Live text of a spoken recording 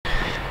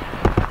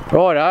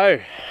Righto.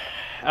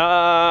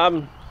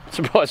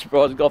 Surprise,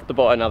 surprise, got to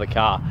buy another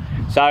car.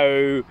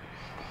 So,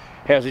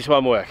 how's this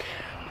one work?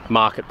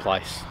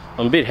 Marketplace.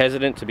 I'm a bit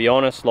hesitant, to be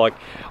honest. Like,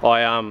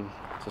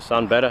 is the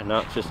sun better? No,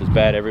 it's just as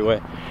bad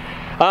everywhere.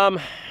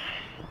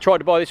 Tried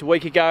to buy this a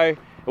week ago.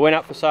 It went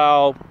up for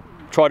sale.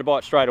 Tried to buy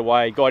it straight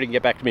away. Guy didn't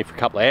get back to me for a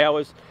couple of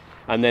hours.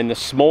 And then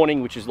this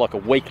morning, which is like a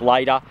week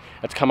later,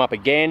 it's come up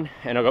again.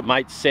 And I've got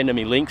mates sending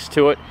me links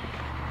to it.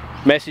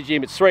 Message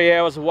him, it's 3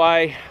 hours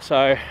away. So,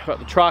 I've got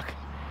the truck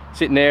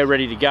sitting there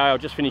ready to go.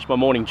 I've just finished my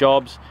morning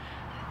jobs.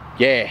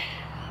 Yeah,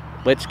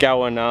 let's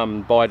go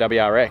and buy a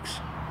WRX,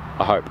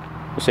 I hope.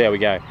 We'll see how we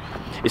go.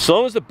 As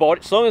long as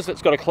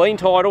it's got a clean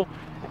title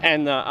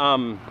and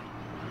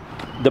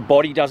the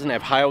body doesn't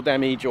have hail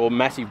damage or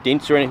massive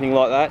dents or anything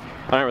like that,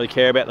 I don't really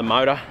care about the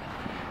motor.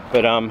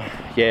 But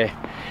yeah,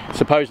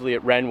 supposedly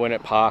it ran when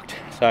it parked.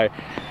 So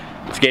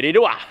let's get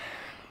into it.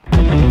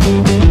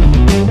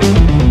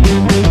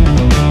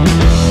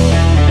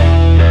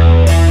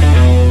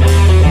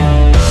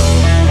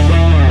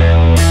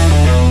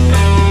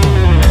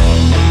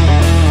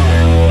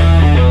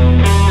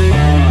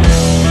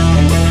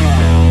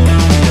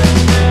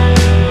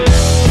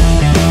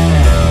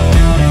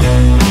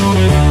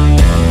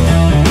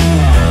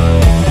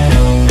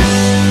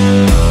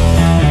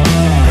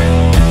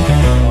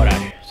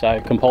 So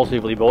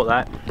compulsively bought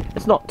that.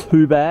 It's not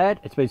too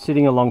bad. It's been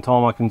sitting a long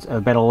time.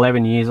 About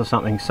 11 years or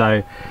something.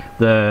 So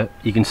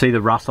you can see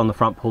the rust on the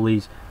front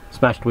pulleys,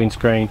 smashed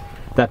windscreen.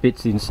 That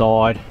bit's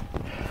inside.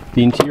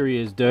 The interior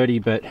is dirty,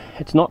 but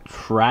it's not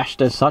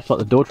trashed as such. Like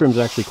the door trims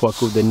are actually quite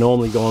good. They're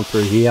normally gone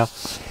through here.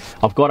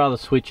 I've got other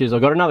switches.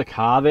 I've got another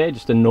car there,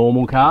 just a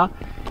normal car,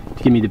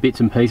 to give me the bits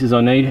and pieces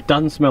I need. It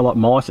doesn't smell like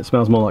mice. It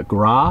smells more like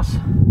grass.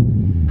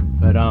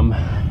 But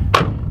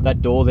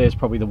that door there is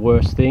probably the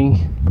worst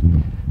thing.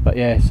 But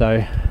yeah,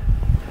 so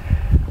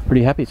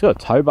pretty happy. It's got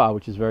a tow bar,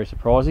 which is very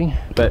surprising.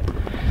 But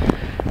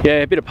yeah,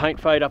 a bit of paint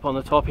fade up on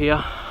the top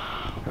here.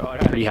 Right,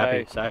 pretty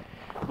happy. So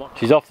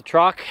she's off the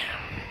truck,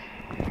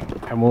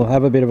 and we'll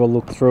have a bit of a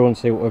look through and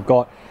see what we've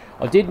got.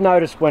 I did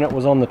notice when it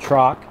was on the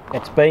truck,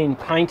 it's been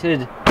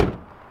painted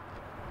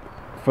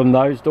from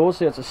those doors.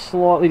 So it's a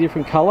slightly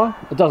different colour.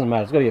 It doesn't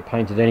matter. It's got to get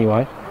painted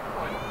anyway.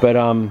 But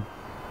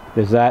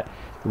there's that.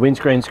 The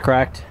windscreen's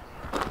cracked.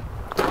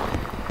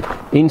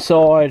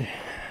 Inside,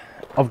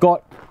 I've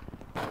got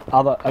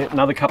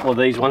another couple of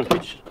these ones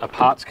which are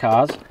parts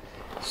cars,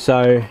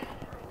 so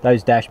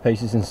those dash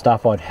pieces and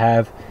stuff I'd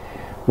have.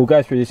 We'll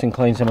go through this and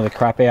clean some of the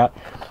crap out.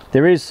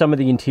 There is some of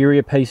the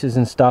interior pieces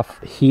and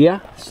stuff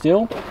here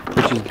still,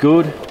 which is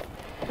good.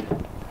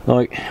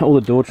 Like all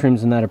the door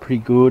trims and that are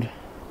pretty good.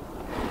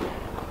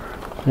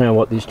 I don't know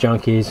what this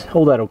junk is.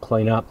 All that'll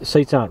clean up. The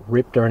seats aren't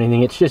ripped or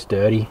anything, it's just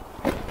dirty.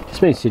 It's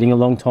been sitting a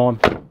long time.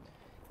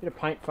 Bit of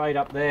paint fade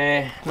up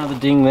there, another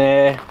ding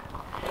there.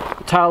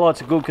 The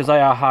taillights are good because they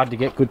are hard to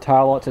get good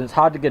taillights, and it's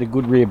hard to get a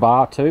good rear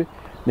bar too.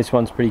 This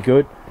one's pretty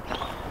good.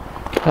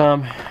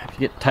 If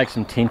you take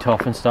some tint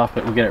off and stuff,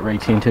 but we'll get it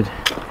re-tinted.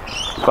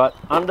 But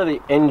under the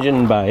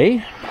engine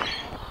bay,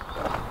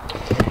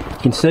 you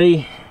can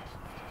see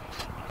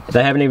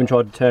they haven't even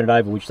tried to turn it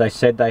over, which they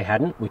said they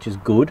hadn't, which is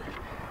good.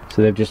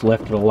 So they've just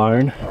left it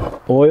alone.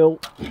 Oil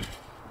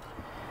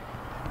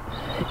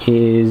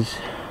is,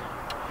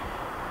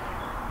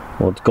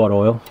 well, it's got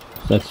oil.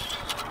 That's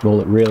all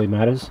that really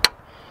matters.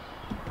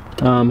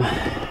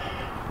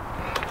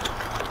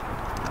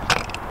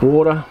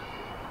 Water,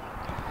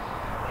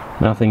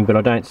 nothing, but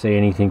I don't see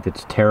anything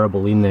that's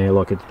terrible in there,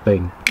 like it's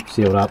been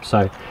sealed up.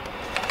 So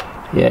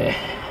yeah,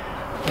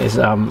 there's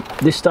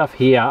this stuff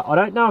here. I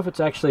don't know if it's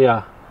actually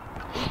a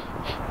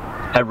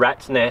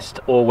rat's nest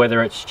or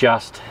whether it's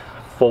just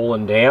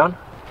fallen down.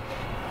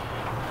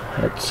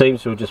 It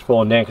seems to have just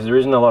fallen down because there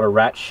isn't a lot of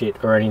rat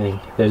shit or anything.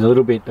 There's a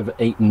little bit of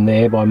eaten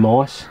there by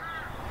mice.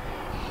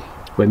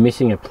 We're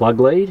missing a plug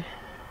lead.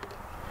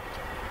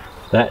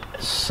 That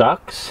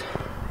sucks.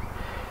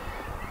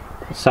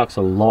 It sucks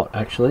a lot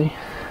actually.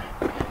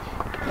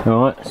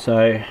 Alright,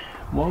 so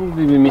why would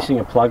we be missing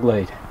a plug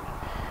lead?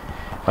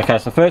 Okay,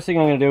 so the first thing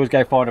I'm going to do is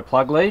go find a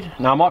plug lead.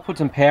 Now I might put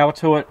some power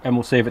to it and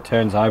we'll see if it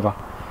turns over.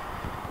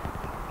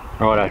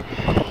 Righto.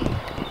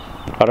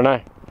 I don't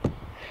know.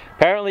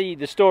 Apparently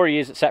the story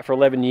is it sat for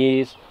 11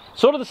 years.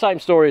 Sort of the same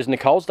story as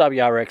Nicole's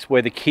WRX,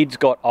 where the kids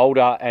got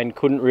older and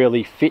couldn't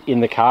really fit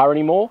in the car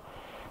anymore.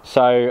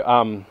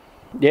 So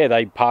yeah,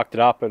 they parked it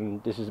up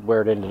and this is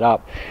where it ended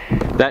up.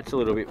 That's a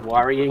little bit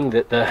worrying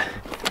that the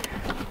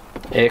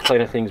air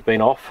cleaner thing's been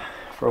off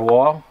for a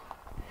while.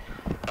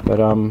 But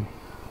we'll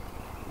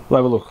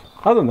have a look.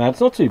 Other than that,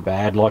 it's not too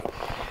bad. Like,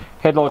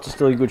 headlights are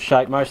still in good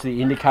shape. Most of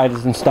the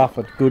indicators and stuff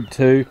are good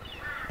too.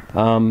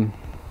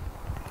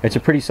 It's a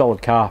pretty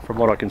solid car from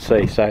what I can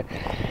see. So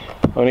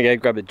I'm going to go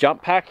grab the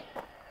jump pack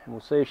and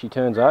we'll see if she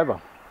turns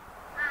over.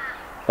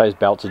 Those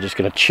belts are just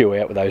going to chew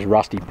out with those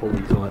rusty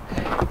pulleys on it.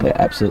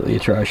 They're absolutely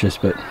atrocious,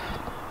 but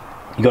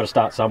you got to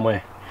start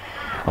somewhere.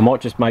 I might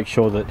just make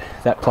sure that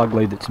that plug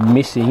lead that's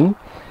missing,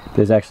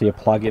 there's actually a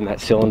plug in that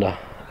cylinder.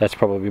 That's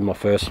probably my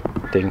first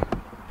thing.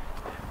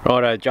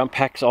 Righto, jump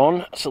pack's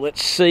on, so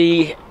let's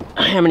see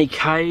how many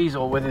Ks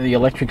or whether the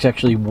electrics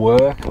actually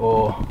work,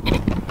 or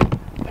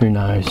who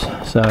knows.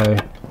 So,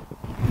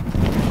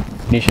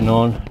 ignition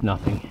on,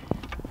 nothing.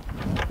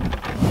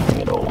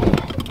 Nothing at all.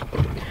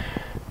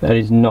 That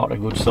is not a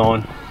good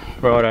sign.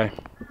 Righto,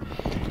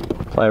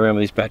 play around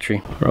with this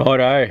battery.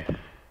 Righto,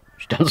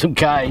 she's done some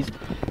Ks,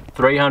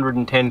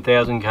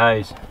 310,000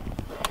 Ks.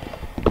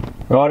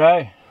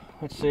 Righto,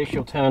 let's see if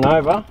she'll turn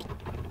over.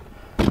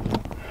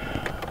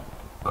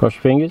 Cross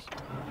your fingers.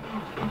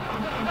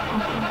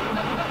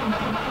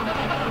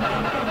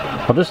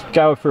 I'll just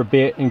go for a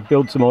bit and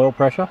build some oil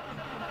pressure.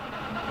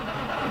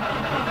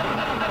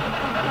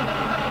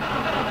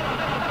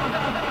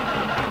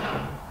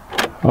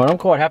 Well, I'm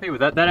quite happy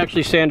with that. That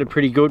actually sounded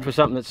pretty good for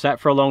something that sat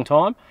for a long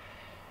time.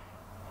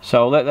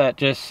 So I'll let that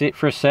just sit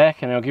for a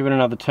sec and I'll give it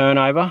another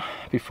turnover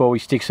before we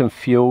stick some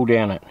fuel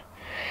down it.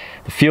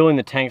 The fuel in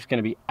the tank's going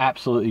to be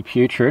absolutely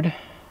putrid.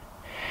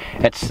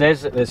 It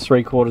says that there's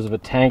 3/4 of a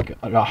tank.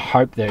 I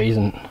hope there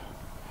isn't.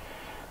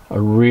 I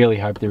really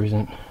hope there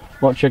isn't.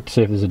 Might check to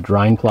see if there's a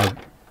drain plug.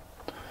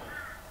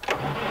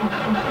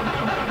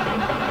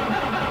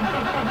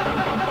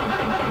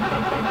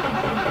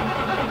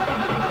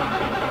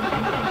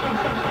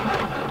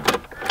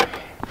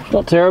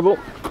 Not terrible.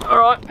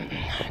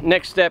 Alright,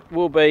 next step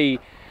will be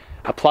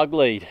a plug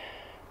lead.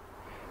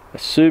 A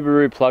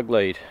Subaru plug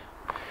lead.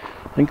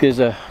 I think there's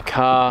a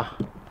car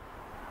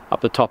up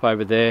the top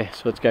over there,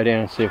 so let's go down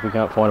and see if we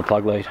can't find a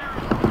plug lead.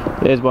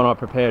 There's one I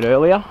prepared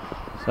earlier,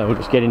 so we'll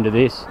just get into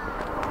this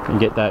and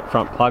get that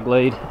front plug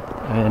lead,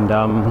 and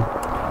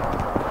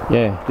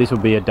yeah, this will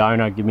be a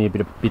donor, give me a bit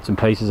of bits and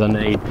pieces I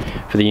need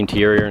for the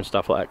interior and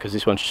stuff like that, because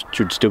this one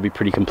should still be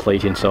pretty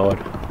complete inside.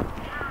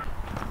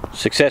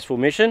 Successful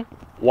mission,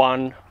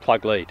 1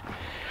 plug lead.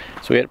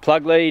 So we get a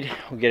plug lead,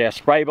 we'll get our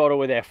spray bottle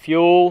with our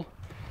fuel,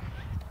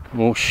 and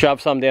we'll shove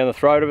some down the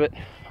throat of it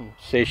and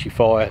see if she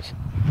fires.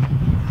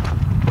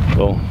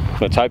 Well,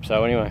 let's hope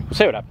so anyway. We'll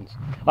see what happens.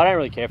 I don't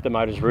really care if the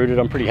motor's rooted,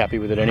 I'm pretty happy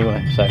with it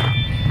anyway. So,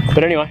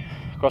 but anyway,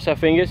 cross our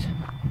fingers,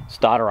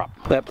 start her up.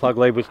 That plug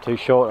lead was too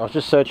short. I was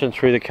just searching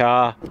through the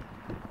car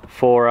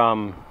for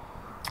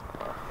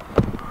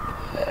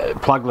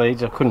plug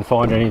leads. I couldn't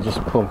find any,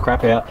 just pulling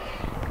crap out.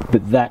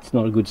 But that's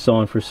not a good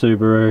sign for a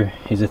Subaru.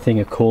 There's a thing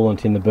of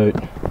coolant in the boot.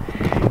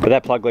 But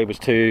that plug lead was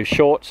too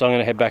short, so I'm going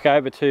to head back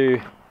over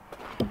to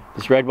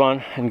this red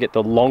one and get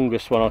the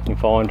longest one I can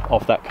find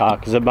off that car,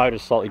 because the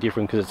motor's slightly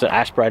different because it's an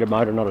aspirated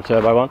motor, not a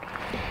turbo one,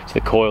 so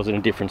the coil's in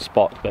a different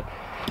spot. But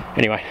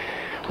anyway,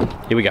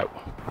 here we go.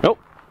 Nope,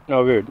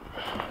 no good.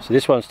 So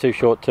this one's too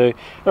short too.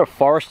 Got a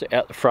Forester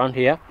out the front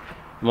here,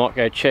 might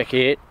go check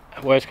it.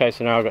 Worst case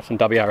scenario, I've got some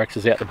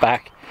WRXs out the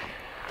back.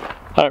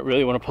 I don't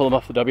really want to pull them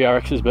off the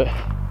WRXs, but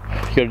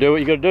you gotta do what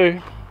you gotta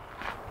do.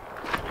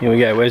 Here we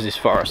go, where's this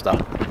Forester?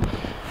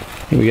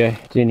 Here we go,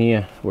 it's in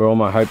here where all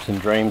my hopes and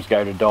dreams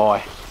go to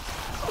die.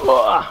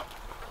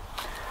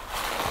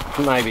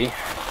 Maybe.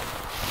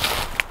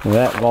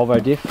 That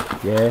Volvo diff,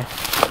 yeah.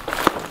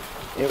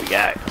 Here we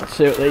go. Let's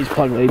see what these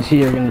plug leads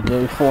here are going to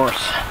do for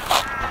us.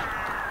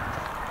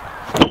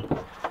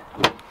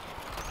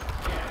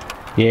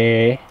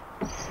 Yeah.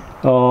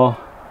 Oh.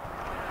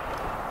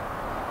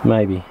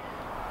 Maybe.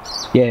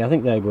 Yeah, I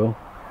think they will.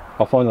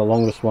 I'll find the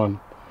longest one.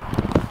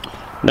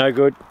 No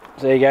good.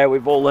 So there you go,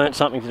 we've all learnt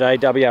something today.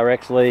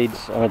 WRX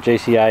leads on a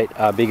GC8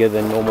 are bigger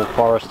than normal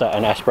Forester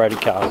and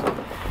aspirated cars.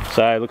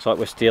 So it looks like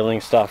we're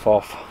stealing stuff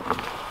off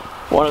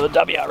one of the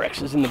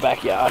WRXs in the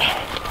backyard.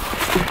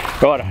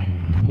 Righto,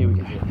 here we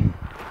go.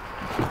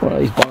 What are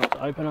these bonnets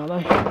open, are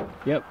they?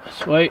 Yep,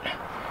 sweet.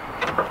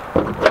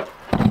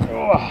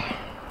 Oh,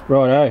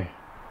 righto.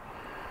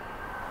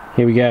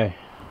 Here we go.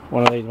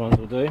 One of these ones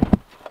will do.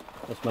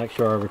 Let's make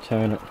sure I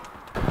return it.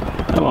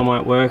 That one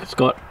won't work, it's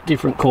got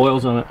different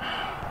coils on it.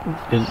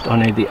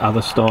 I need the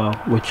other style,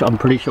 which I'm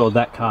pretty sure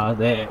that car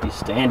there is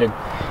standard.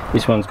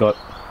 This one's got,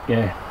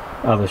 yeah,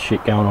 other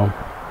shit going on.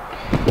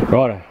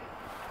 Righto,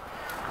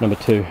 number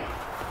 2.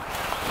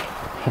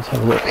 Let's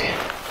have a look.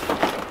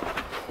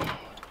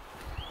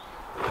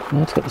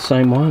 No, it's got the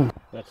same one.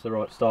 That's the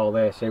right style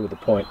there, see, with the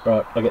point.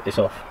 Right, I'll get this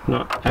off.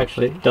 No,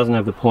 actually, it doesn't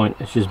have the point,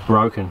 it's just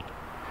broken.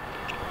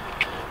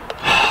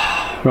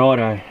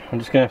 Righto, I'm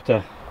just gonna have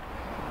to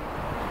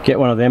get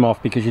one of them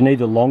off, because you need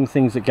the long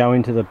things that go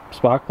into the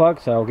spark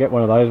plug, so I'll get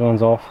one of those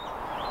ones off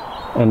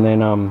and then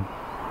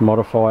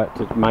modify it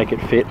to make it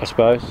fit, I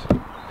suppose.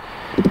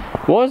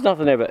 Why is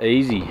nothing ever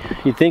easy?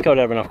 You'd think I'd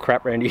have enough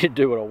crap around here to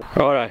do it all.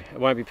 Righto, it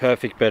won't be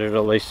perfect, but at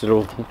least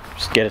it'll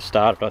just get it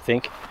started, I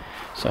think.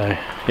 So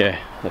yeah,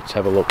 let's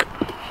have a look.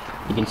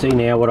 You can see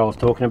now what I was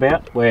talking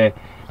about, where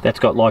that's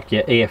got like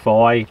your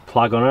EFI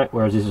plug on it,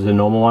 whereas this is a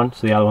normal one,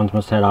 so the other ones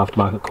must have had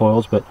aftermarket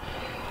coils. But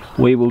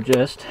we will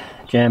just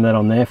jam that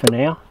on there for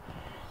now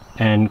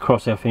and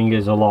cross our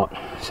fingers a lot.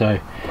 So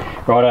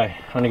righto,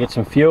 I'm gonna get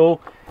some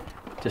fuel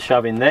to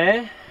shove in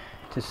there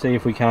to see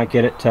if we can't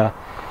get it to,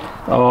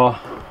 oh,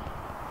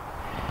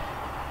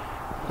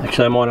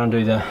 actually I might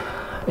undo the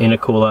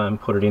intercooler and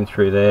put it in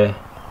through there.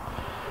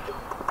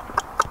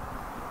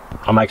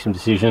 I'll make some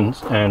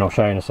decisions and I'll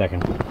show you in a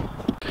second.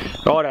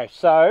 Righto,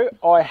 so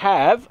I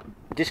have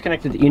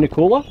disconnected the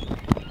intercooler,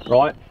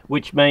 right,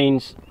 which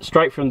means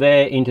straight from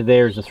there into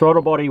there is the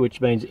throttle body,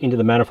 which means into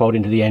the manifold,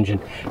 into the engine.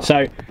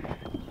 So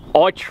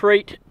I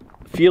treat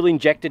fuel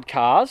injected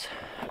cars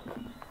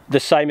the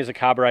same as a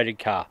carbureted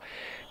car,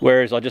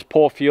 whereas I just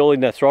pour fuel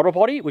in the throttle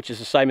body, which is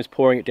the same as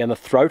pouring it down the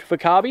throat of a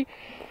carby.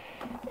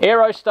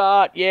 Aero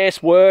start,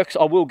 yes, works.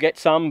 I will get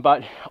some,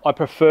 but I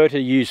prefer to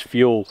use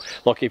fuel.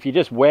 Like if you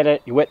just wet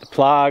it, you wet the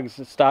plugs,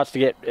 it starts to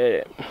get,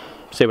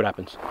 see what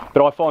happens.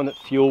 But I find that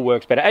fuel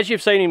works better. As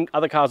you've seen in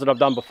other cars that I've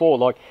done before,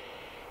 like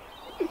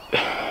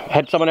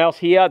had someone else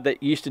here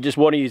that used to just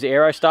want to use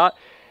aero start.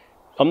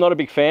 I'm not a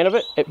big fan of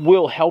it. It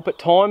will help at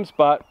times,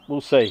 but we'll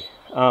see.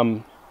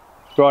 Righto,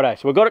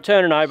 so we've got it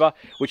turning over,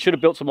 which should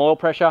have built some oil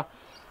pressure.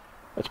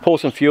 Let's pour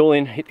some fuel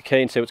in, hit the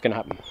key and see what's going to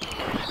happen.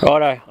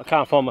 Righto, I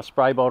can't find my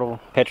spray bottle,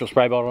 petrol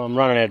spray bottle. I'm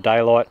running out of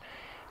daylight,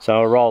 so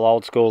I'll roll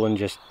old school and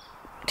just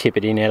tip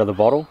it in out of the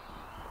bottle.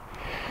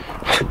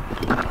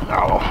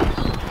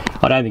 Oh,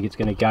 I don't think it's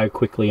going to go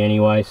quickly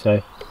anyway,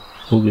 so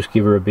we'll just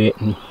give her a bit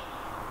and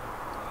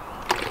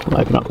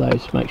open up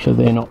those, make sure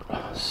they're not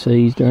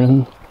seized or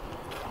anything.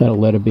 That'll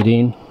let a bit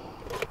in.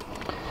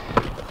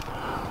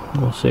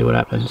 We'll see what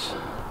happens.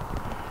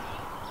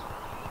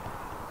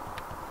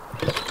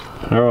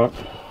 Alright,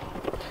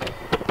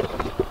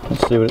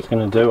 let's see what it's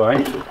going to do, eh?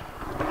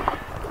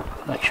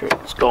 Make sure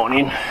it's gone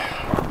in.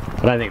 I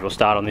don't think it'll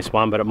start on this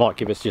one, but it might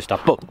give us just a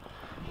book.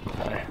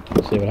 So,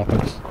 let's see what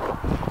happens.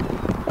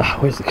 Ah,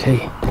 where's the key?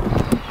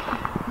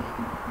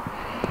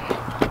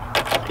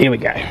 Here we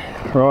go.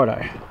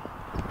 Righto.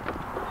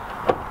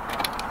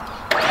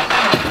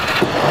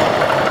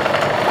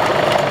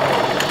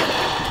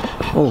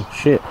 Oh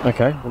shit,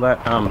 okay, well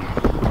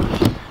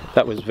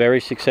that was very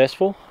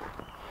successful.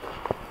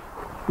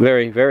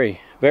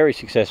 Very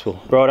successful.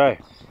 Righto.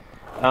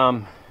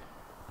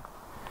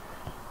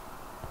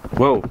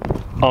 Well,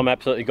 I'm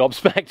absolutely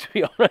gobsmacked, to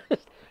be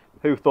honest.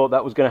 Who thought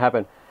that was going to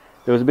happen?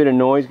 There was a bit of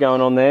noise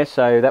going on there,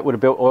 so that would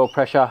have built oil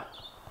pressure.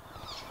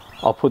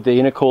 I'll put the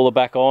intercooler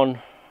back on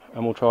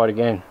and we'll try it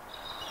again.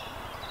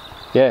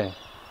 Yeah.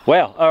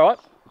 Wow, alright.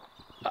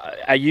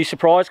 Are you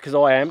surprised? Because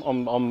I am.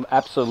 I'm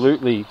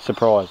absolutely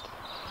surprised.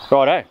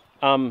 Righto.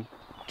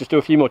 Just do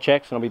a few more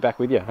checks and I'll be back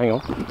with you. Hang on.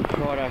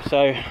 Righto,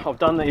 so I've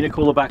done the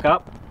intercooler back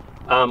up.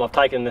 I've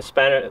taken the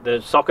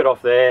socket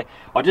off there.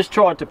 I just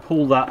tried to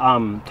pull the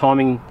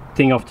timing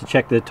thing off to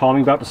check the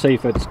timing belt to see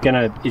if it's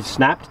is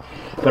snapped.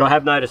 But I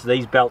have noticed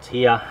these belts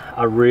here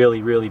are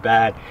really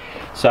bad.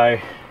 So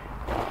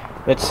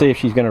let's see if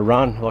she's going to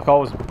run. Like, I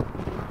was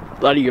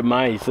bloody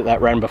amazed that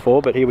that ran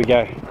before, but here we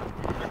go.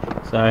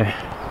 So.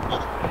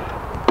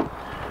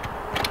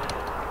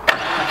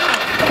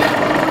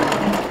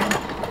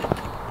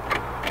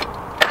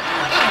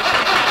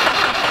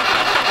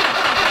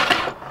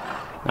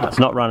 No, it's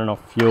not running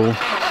off fuel. No.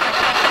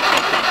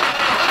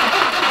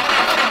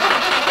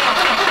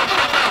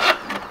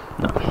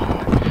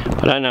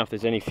 I don't know if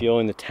there's any fuel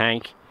in the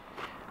tank.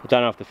 I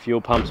don't know if the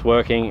fuel pump's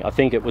working. I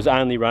think it was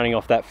only running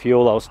off that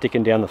fuel I was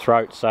sticking down the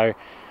throat, so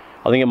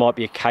I think it might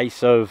be a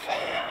case of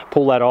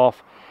pull that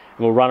off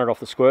and we'll run it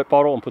off the squirt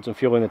bottle and put some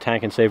fuel in the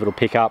tank and see if it'll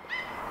pick up.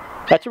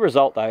 That's a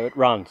result though, it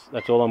runs.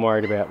 That's all I'm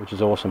worried about, which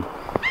is awesome.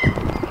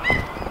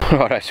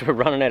 Righto, so we're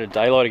running out of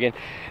daylight again.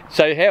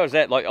 So how is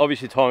that? Like,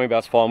 obviously timing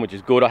belt's fine, which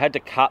is good. I had to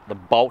cut the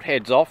bolt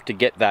heads off to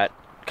get that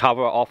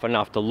cover off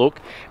enough to look,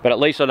 but at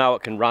least I know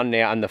it can run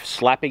now, and the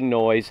slapping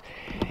noise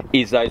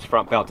is those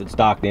front belts. It's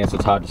dark now, so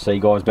it's hard to see,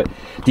 guys, but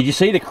did you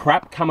see the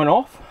crap coming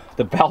off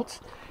the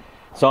belts?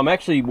 So I'm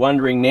actually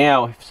wondering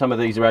now if some of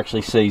these are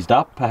actually seized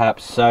up,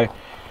 perhaps. So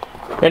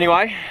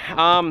anyway,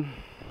 I'm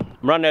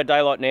running out of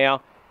daylight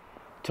now.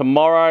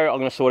 Tomorrow I'm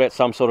going to sort out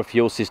some sort of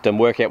fuel system,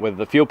 work out whether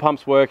the fuel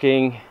pump's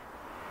working,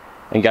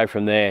 and go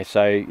from there.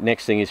 So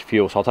next thing is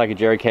fuel. So I'll take a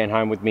jerry can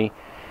home with me,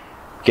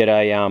 get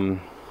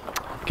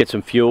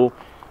some fuel,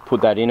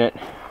 put that in it,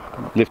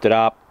 lift it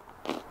up.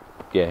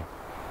 Yeah,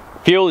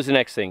 fuel is the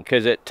next thing,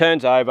 because it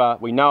turns over,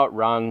 we know it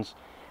runs.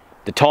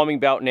 The timing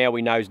belt now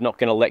we know is not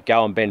going to let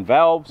go and bend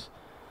valves.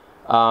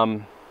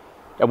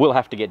 It will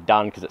have to get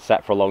done because it's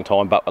sat for a long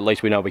time, but at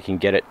least we know we can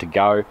get it to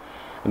go.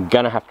 I'm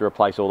going to have to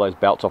replace all those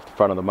belts off the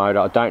front of the motor.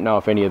 I don't know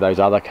if any of those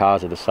other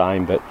cars are the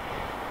same, but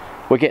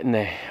we're getting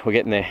there, we're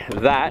getting there.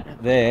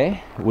 That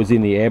there was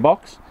in the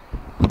airbox.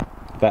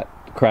 That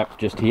crap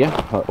just here,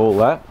 all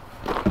that.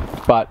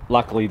 But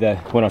luckily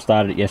when I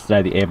started it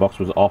yesterday, the airbox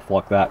was off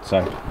like that.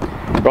 So,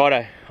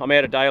 righto, I'm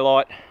out of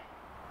daylight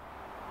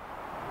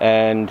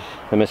and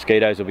the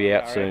mosquitoes will be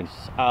out soon.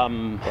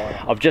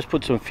 I've just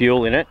put some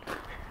fuel in it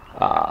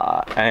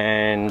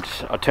and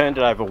I turned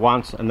it over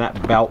once and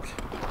that belt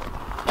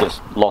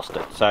just lost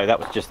it. So that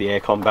was just the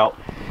aircon belt.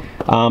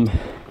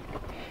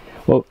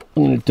 What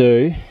I'm going to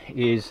do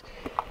is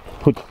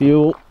put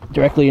fuel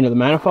directly into the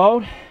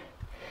manifold.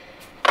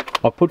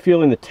 I'll put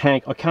fuel in the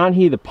tank. I can't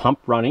hear the pump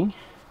running,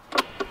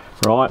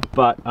 right,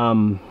 but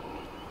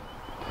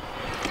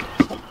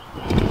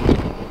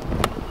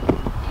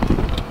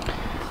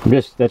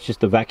that's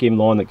just the vacuum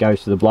line that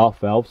goes to the blow-off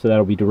valve, so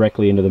that'll be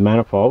directly into the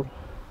manifold.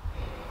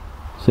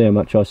 See how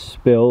much I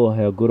spill or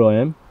how good I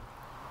am.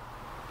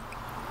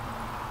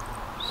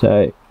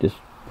 So just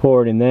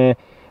pour it in there.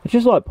 It's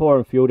just like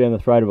pouring fuel down the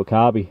throat of a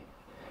carby.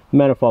 The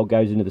manifold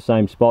goes into the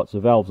same spots, the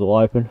valves will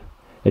open.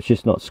 It's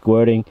just not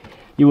squirting.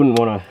 You wouldn't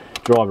want to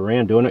drive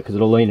around doing it because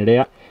it'll lean it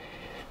out.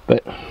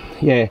 But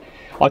yeah,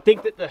 I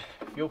think that the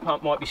fuel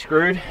pump might be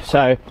screwed,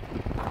 so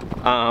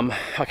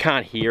I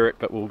can't hear it,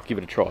 but we'll give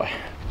it a try.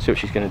 See what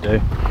she's going to do.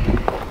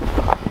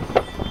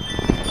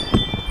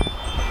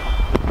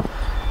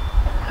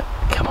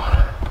 Come on.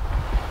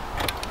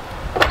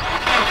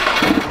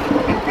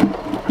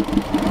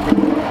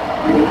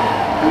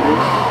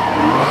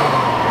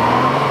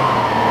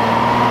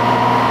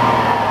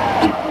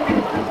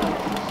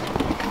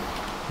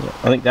 Yeah,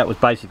 I think that was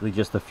basically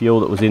just the fuel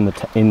that was in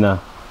the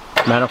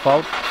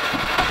manifold.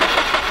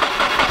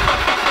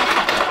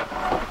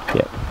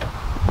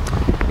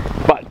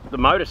 The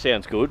motor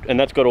sounds good, and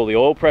that's got all the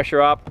oil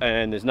pressure up,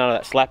 and there's none of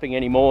that slapping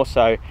anymore.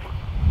 So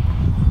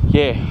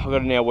yeah, I've got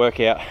to now work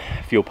out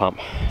fuel pump.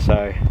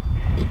 So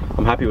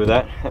I'm happy with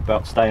that. That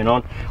belt's staying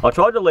on. I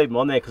tried to leave them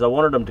on there because I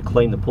wanted them to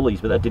clean the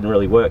pulleys, but that didn't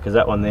really work because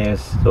that one there's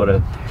sort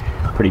of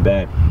pretty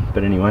bad.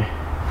 But anyway,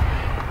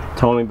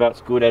 timing belt's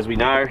good as we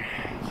know.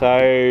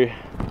 So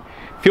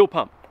fuel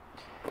pump.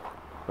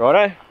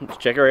 Righto, let's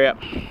check her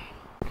out.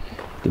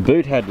 The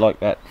boot had like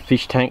that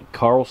fish tank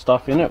coral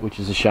stuff in it, which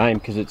is a shame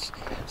because it's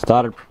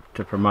started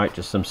to promote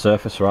just some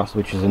surface rust,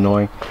 which is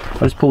annoying. I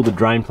just pulled the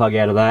drain plug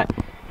out of that.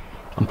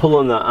 I'm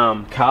pulling the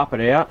carpet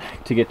out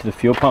to get to the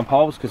fuel pump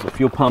holes because the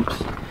fuel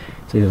pumps,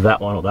 it's either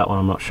that one or that one,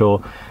 I'm not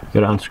sure. I've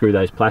got to unscrew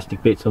those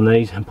plastic bits on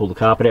these and pull the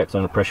carpet out because I'm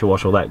going to pressure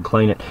wash all that and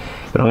clean it.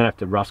 But I'm going to have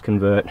to rust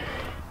convert.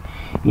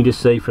 You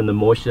just see from the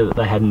moisture that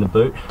they had in the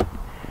boot,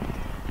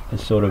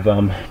 it's sort of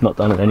not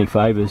done it any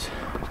favours.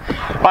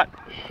 But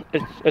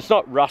it's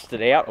not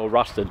rusted out or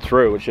rusted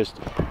through, it's just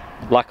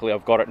luckily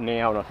I've got it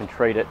now and I can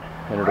treat it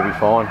and it'll be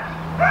fine.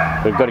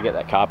 But we've got to get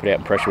that carpet out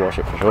and pressure wash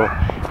it for sure.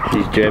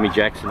 She's Jeremy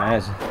Jackson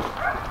has.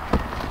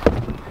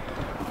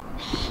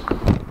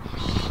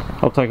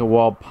 I'll take a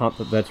wild punt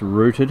that's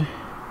rooted.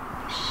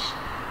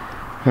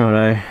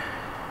 Righto.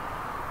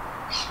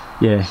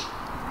 Yeah.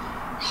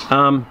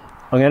 I'm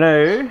going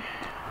to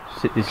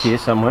sit this here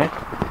somewhere.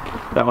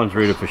 That one's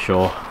rooted for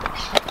sure.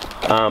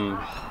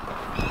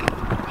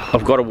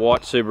 I've got a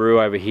white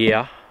Subaru over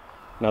here,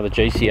 another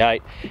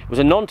GC8. It was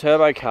a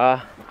non-turbo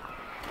car,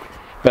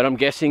 but I'm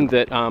guessing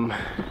that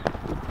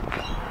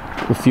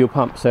the fuel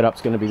pump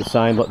setup's going to be the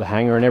same, like the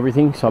hanger and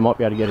everything, so I might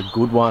be able to get a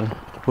good one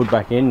to put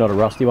back in, not a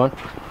rusty one.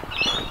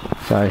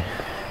 So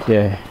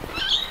yeah,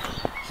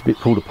 it's a bit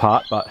pulled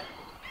apart, but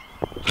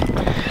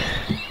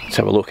let's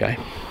have a look, eh?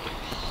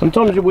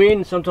 Sometimes you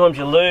win, sometimes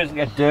you lose.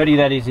 Look how dirty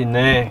that is in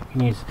there.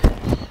 Can you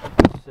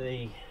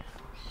see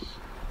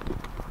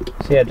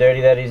how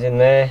dirty that is in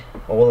there?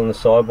 All in the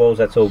sidewalls,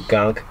 that's all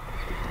gunk.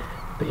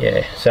 But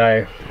yeah,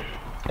 so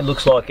it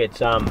looks like it's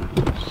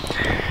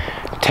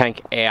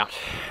tank out,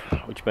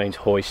 which means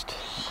hoist.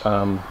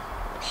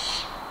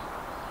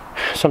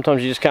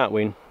 Sometimes you just can't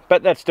win,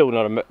 but that's still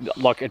not a,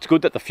 like, it's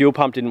good that the fuel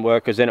pump didn't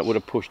work because then it would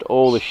have pushed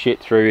all the shit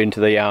through into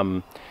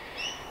the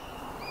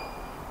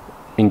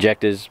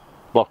injectors,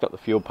 blocked up the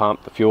fuel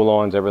pump, the fuel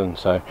lines, everything.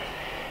 So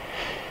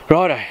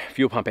righto,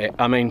 fuel pump out,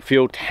 I mean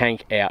fuel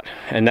tank out,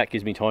 and that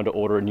gives me time to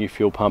order a new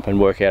fuel pump and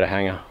work out a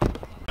hanger.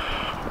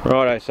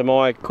 Righto, so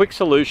my quick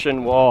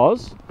solution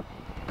was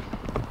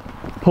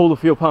pull the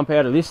fuel pump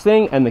out of this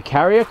thing and the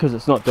carrier because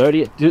it's not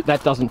dirty.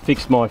 That doesn't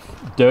fix my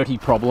dirty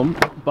problem,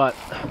 but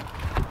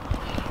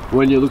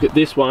when you look at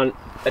this one,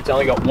 it's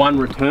only got one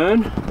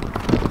return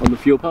on the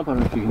fuel pump. I don't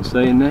know if you can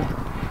see in there.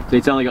 So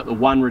it's only got the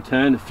one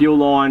return, the fuel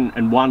line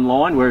and one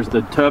line, whereas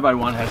the turbo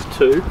one has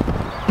two.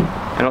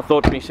 And I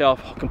thought to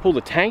myself, I can pull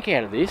the tank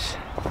out of this,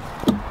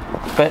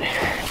 but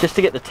just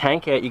to get the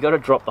tank out, you got to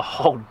drop the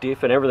whole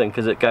diff and everything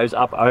because it goes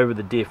up over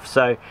the diff.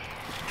 So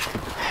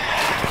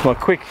my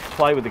quick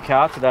play with the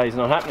car today is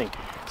not happening.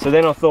 So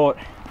then I thought,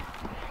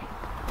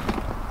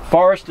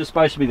 Forest is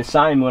supposed to be the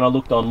same when I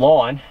looked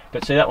online,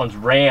 but see, that one's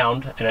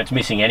round and it's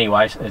missing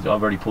anyway, so I've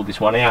already pulled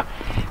this one out,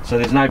 so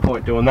there's no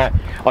point doing that.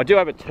 I do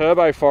have a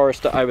turbo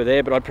Forester over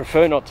there, but I'd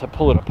prefer not to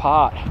pull it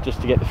apart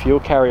just to get the fuel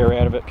carrier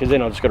out of it, because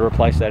then I've just got to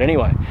replace that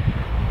anyway.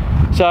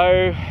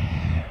 So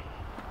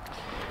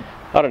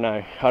I don't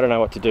know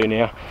what to do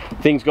now.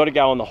 Things got to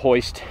go on the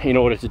hoist in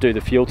order to do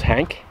the fuel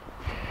tank.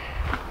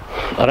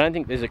 I don't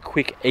think there's a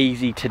quick,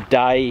 easy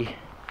today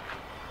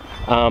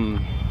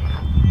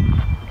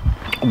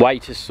way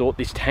to sort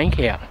this tank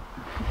out.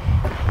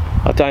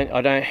 I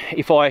don't,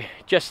 if I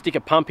just stick a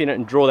pump in it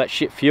and draw that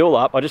shit fuel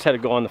up, I just had a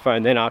guy on the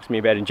phone then ask me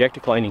about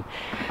injector cleaning.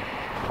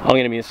 I'm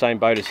going to be in the same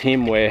boat as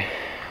him where,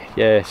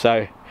 yeah,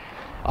 so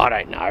I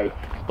don't know.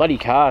 Bloody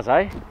cars,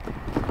 eh?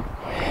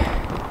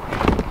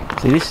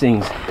 See, this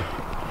thing's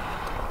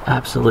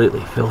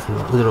absolutely filthy.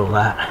 Look at all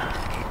that.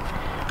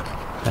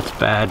 That's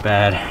bad,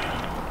 bad.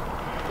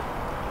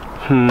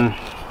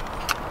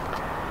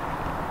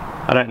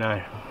 I don't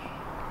know.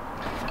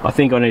 I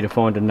think I need to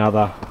find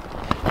another,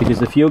 because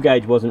the fuel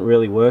gauge wasn't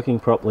really working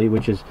properly,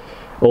 which is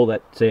all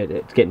that said,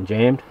 it's getting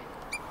jammed.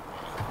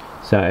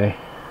 So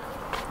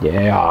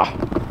Yeah.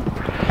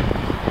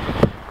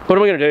 What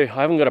am I going to do?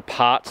 I haven't got a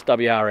parts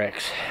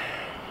WRX.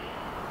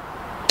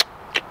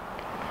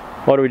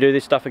 Why do we do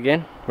this stuff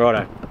again?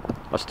 Righto.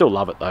 I still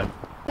love it though.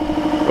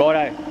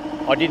 Righto.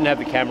 I didn't have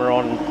the camera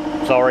on,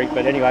 sorry,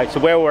 but anyway, so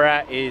where we're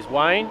at is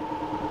Wayne,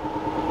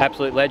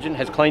 absolute legend,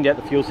 has cleaned out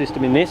the fuel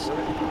system in this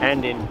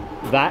and in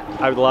that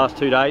over the last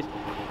 2 days.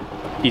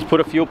 He's put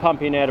a fuel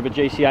pump in out of a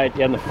GC8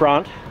 down the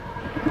front,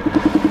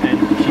 and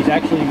she's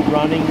actually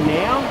running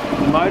now.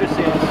 The motor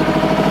sounds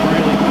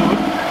really good,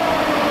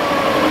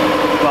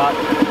 but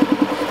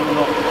still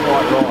not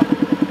quite right.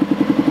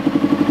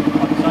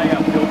 I'd say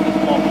our filter's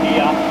blocked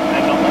here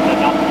and not letting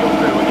enough fuel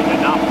through. We're getting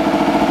enough.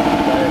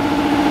 So,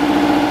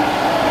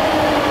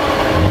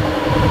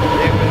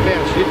 yeah, but now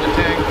it's hit the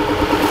tank.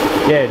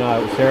 yeah,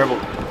 no, it was terrible.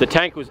 The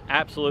tank was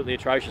absolutely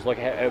atrocious. Like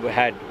it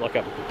had like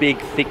a big,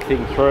 thick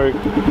thing through,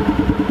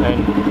 and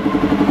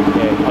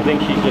yeah, I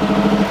think she's just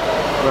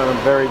running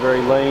very,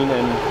 very lean.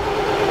 And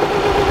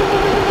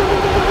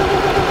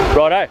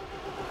righto,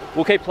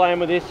 we'll keep playing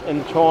with this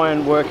and try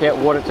and work out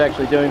what it's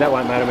actually doing. That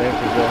won't matter, man.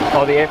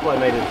 Oh, the airflow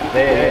meter's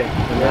there.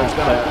 Yeah, it's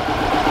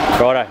done.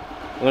 Righto,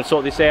 I'm going to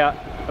sort this out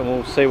and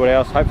we'll see what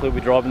else. Hopefully we'll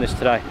be driving this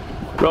today.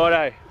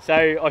 Righto,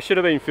 so I should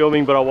have been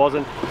filming, but I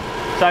wasn't.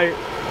 So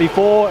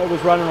before it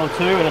was running on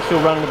 2 and it's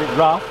still running a bit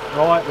rough,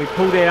 right? We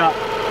pulled out,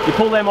 you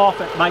pull them off,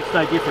 it makes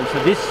no difference.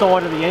 So this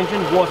side of the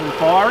engine wasn't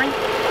firing.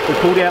 We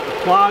pulled out the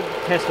plug,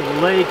 tested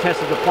the lead,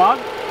 tested the plug,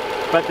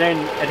 but then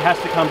it has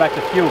to come back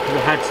to fuel because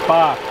it had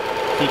spark.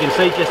 So you can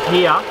see just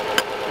here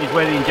is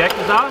where the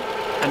injectors are,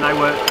 and they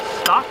were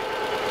stuck.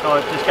 So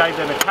I just gave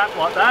them a tap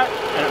like that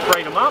and it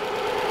freed them up.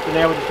 So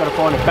now we've just got to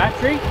find a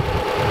battery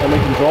and we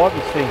can drive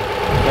this thing.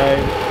 So,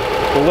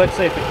 well, let's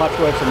see if the clutch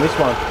works on this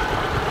one.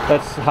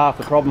 That's half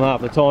the problem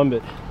half the time,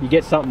 but you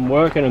get something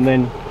working and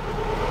then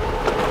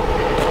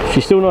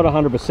she's still not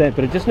 100%,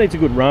 but it just needs a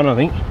good run, I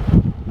think.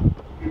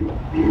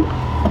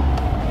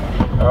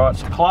 Alright,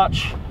 so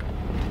clutch.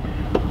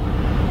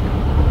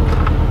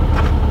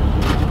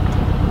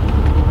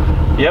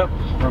 Yep,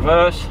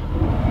 reverse.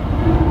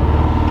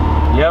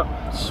 Yep,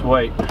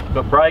 sweet.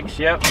 Got brakes,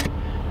 yep.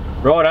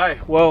 Righto,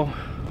 well,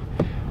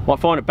 might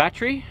find a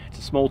battery. It's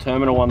a small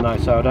terminal one though,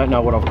 so I don't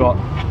know what I've got.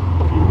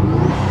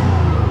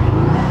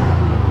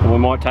 And we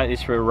might take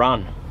this for a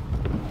run.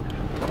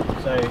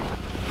 So,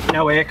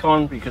 no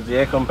aircon because the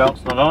aircon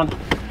belt's not on,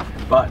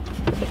 but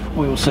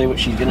we will see what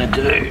she's gonna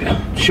do.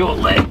 Short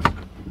legs.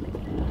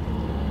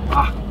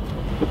 Ah,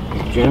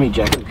 Jeremy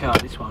jacket car,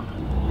 this one.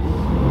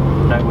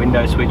 No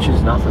window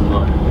switches, nothing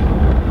like.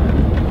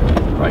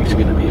 Brakes are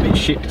gonna be a bit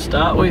shit to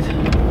start with.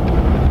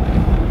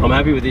 I'm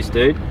happy with this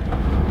dude.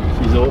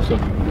 She's awesome.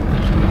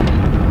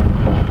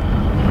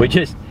 We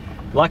just,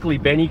 luckily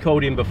Benny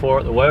called in before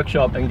at the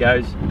workshop and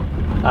goes,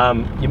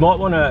 you might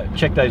want to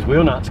check those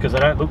wheel nuts because they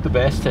don't look the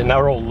best, and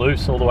they're all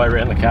loose all the way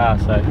around the car,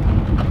 so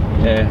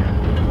yeah.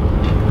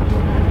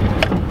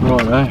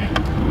 Righto.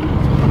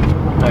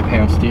 No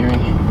power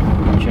steering.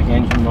 Check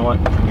engine light.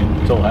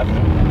 It's all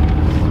happening.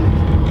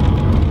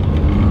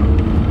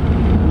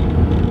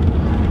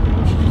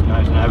 She's just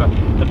nosing over.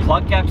 The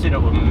plug gaps in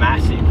it were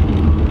massive.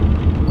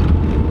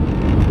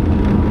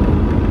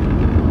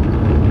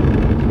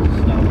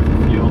 Start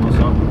with fuel or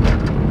something.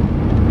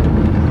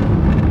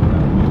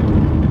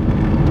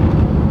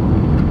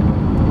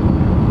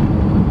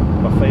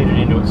 Feed it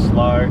into it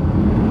slow.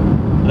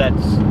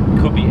 That's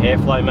could be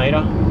airflow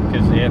meter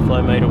because the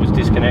airflow meter was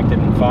disconnected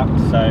and fucked.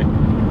 So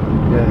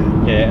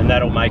yeah, and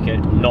that'll make it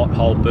not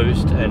hold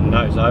boost and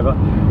nose over.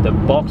 The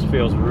box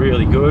feels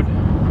really good.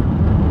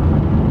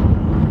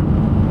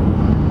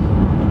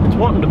 It's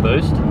wanting to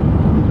boost.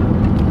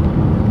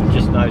 It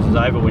just noses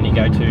over when you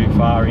go too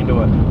far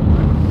into it.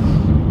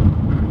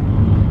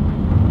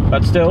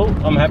 But still,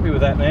 I'm happy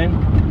with that, man.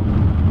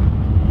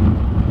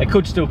 It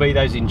could still be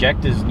those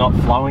injectors not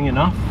flowing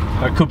enough.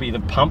 Or it could be the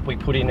pump we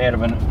put in out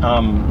of an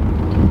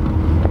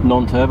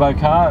non-turbo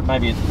car.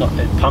 Maybe it's not,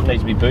 the pump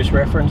needs to be boost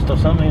referenced or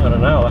something. I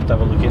don't know. I'll have to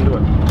have a look into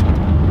it.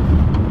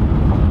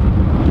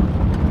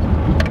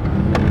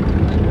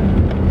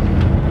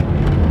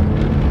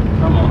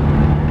 Come on.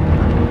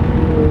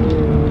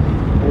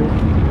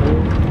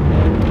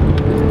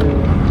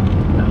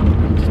 No,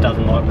 it just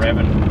doesn't like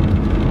revving.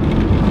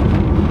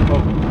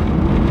 Oh.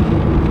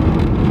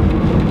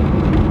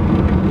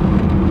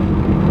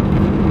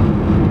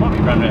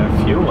 Running out of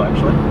fuel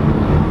actually.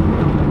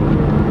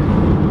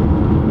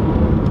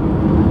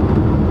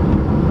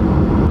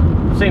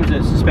 Seems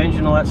the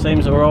suspension, all that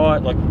seems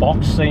alright, like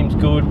box seems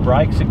good,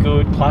 brakes are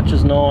good, clutch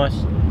is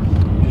nice.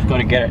 Just got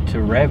to get it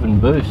to rev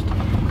and boost.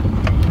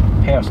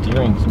 Power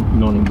steering's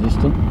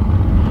non-existent.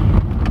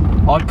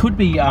 Oh, it could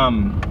be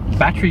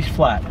battery's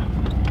flat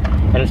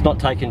and it's not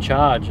taking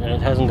charge and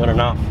it hasn't got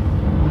enough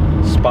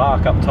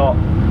spark up top.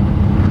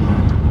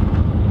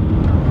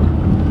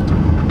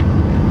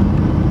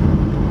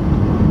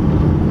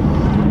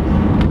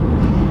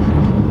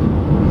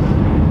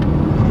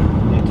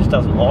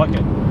 Doesn't like it.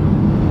 I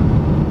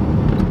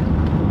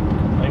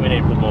think we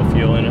need to put more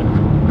fuel in it.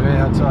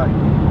 Yeah, I'd say.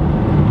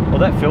 Well,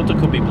 that filter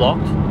could be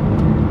blocked.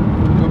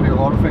 Could be a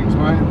lot of things,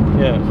 mate.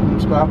 Yeah.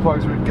 Spark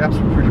plugs with gaps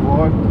were pretty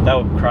wide. They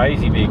were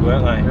crazy big,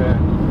 weren't they? Yeah.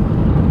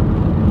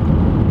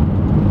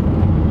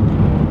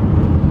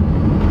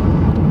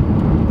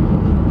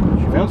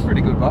 She feels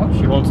pretty good, but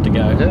She wants to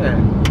go. yeah.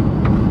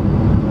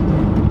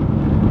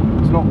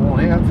 It's not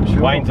worn out for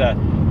sure. Wayne's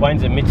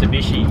a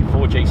Mitsubishi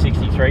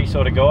 4G63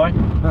 sort of guy.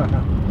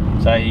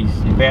 So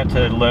he's about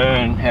to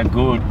learn how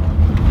good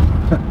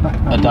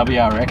a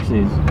WRX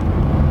is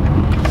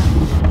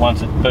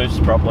once it boosts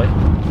properly.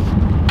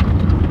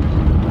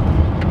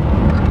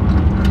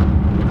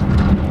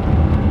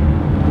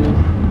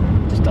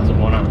 Just doesn't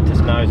want to,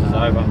 just noses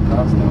over.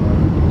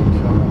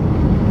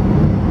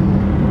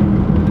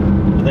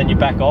 But then you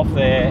back off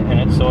there and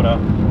it's sort of,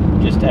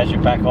 just as you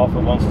back off it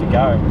wants to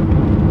go.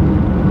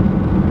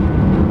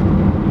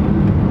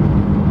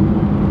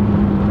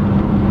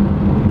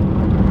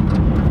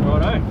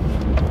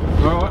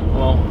 Alright,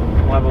 well,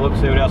 we'll have a look,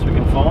 see what else we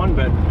can find,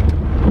 but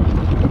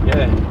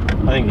yeah,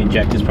 I think the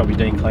injector's probably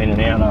been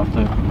cleaning out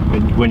after,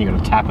 when you've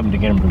got to tap them to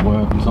get them to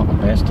work. It's not the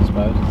best, I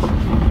suppose.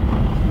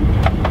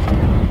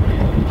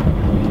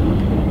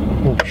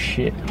 Oh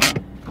shit.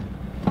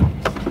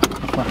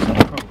 Fuck's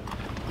that?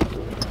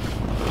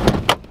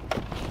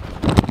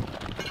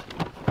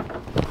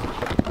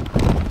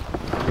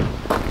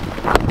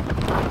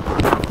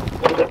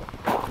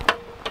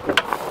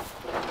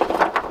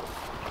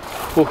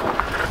 Oh.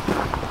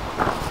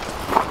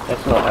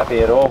 That's not happy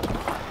at all.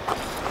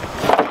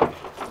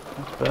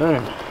 It's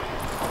burning.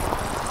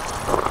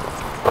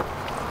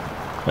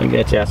 I think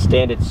that's our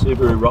standard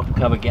Subaru rocker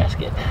cover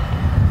gasket.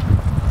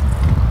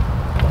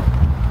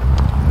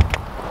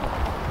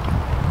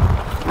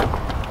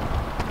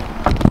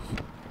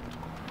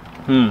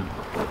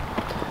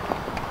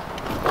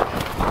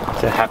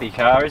 It's a happy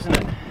car, isn't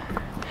it?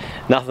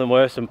 Nothing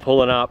worse than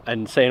pulling up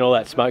and seeing all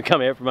that smoke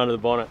come out from under the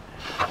bonnet.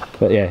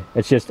 But yeah,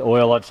 it's just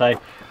oil, I'd say.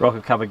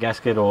 Rocker cover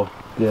gasket or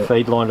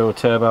feed line to a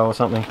turbo or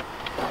something.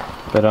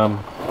 But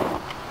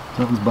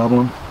Something's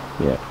bubbling.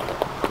 yeah.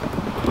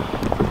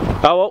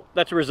 Oh well,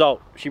 that's a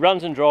result. She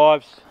runs and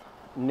drives.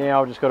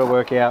 Now I've just got to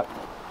work out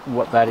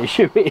what that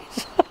issue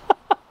is.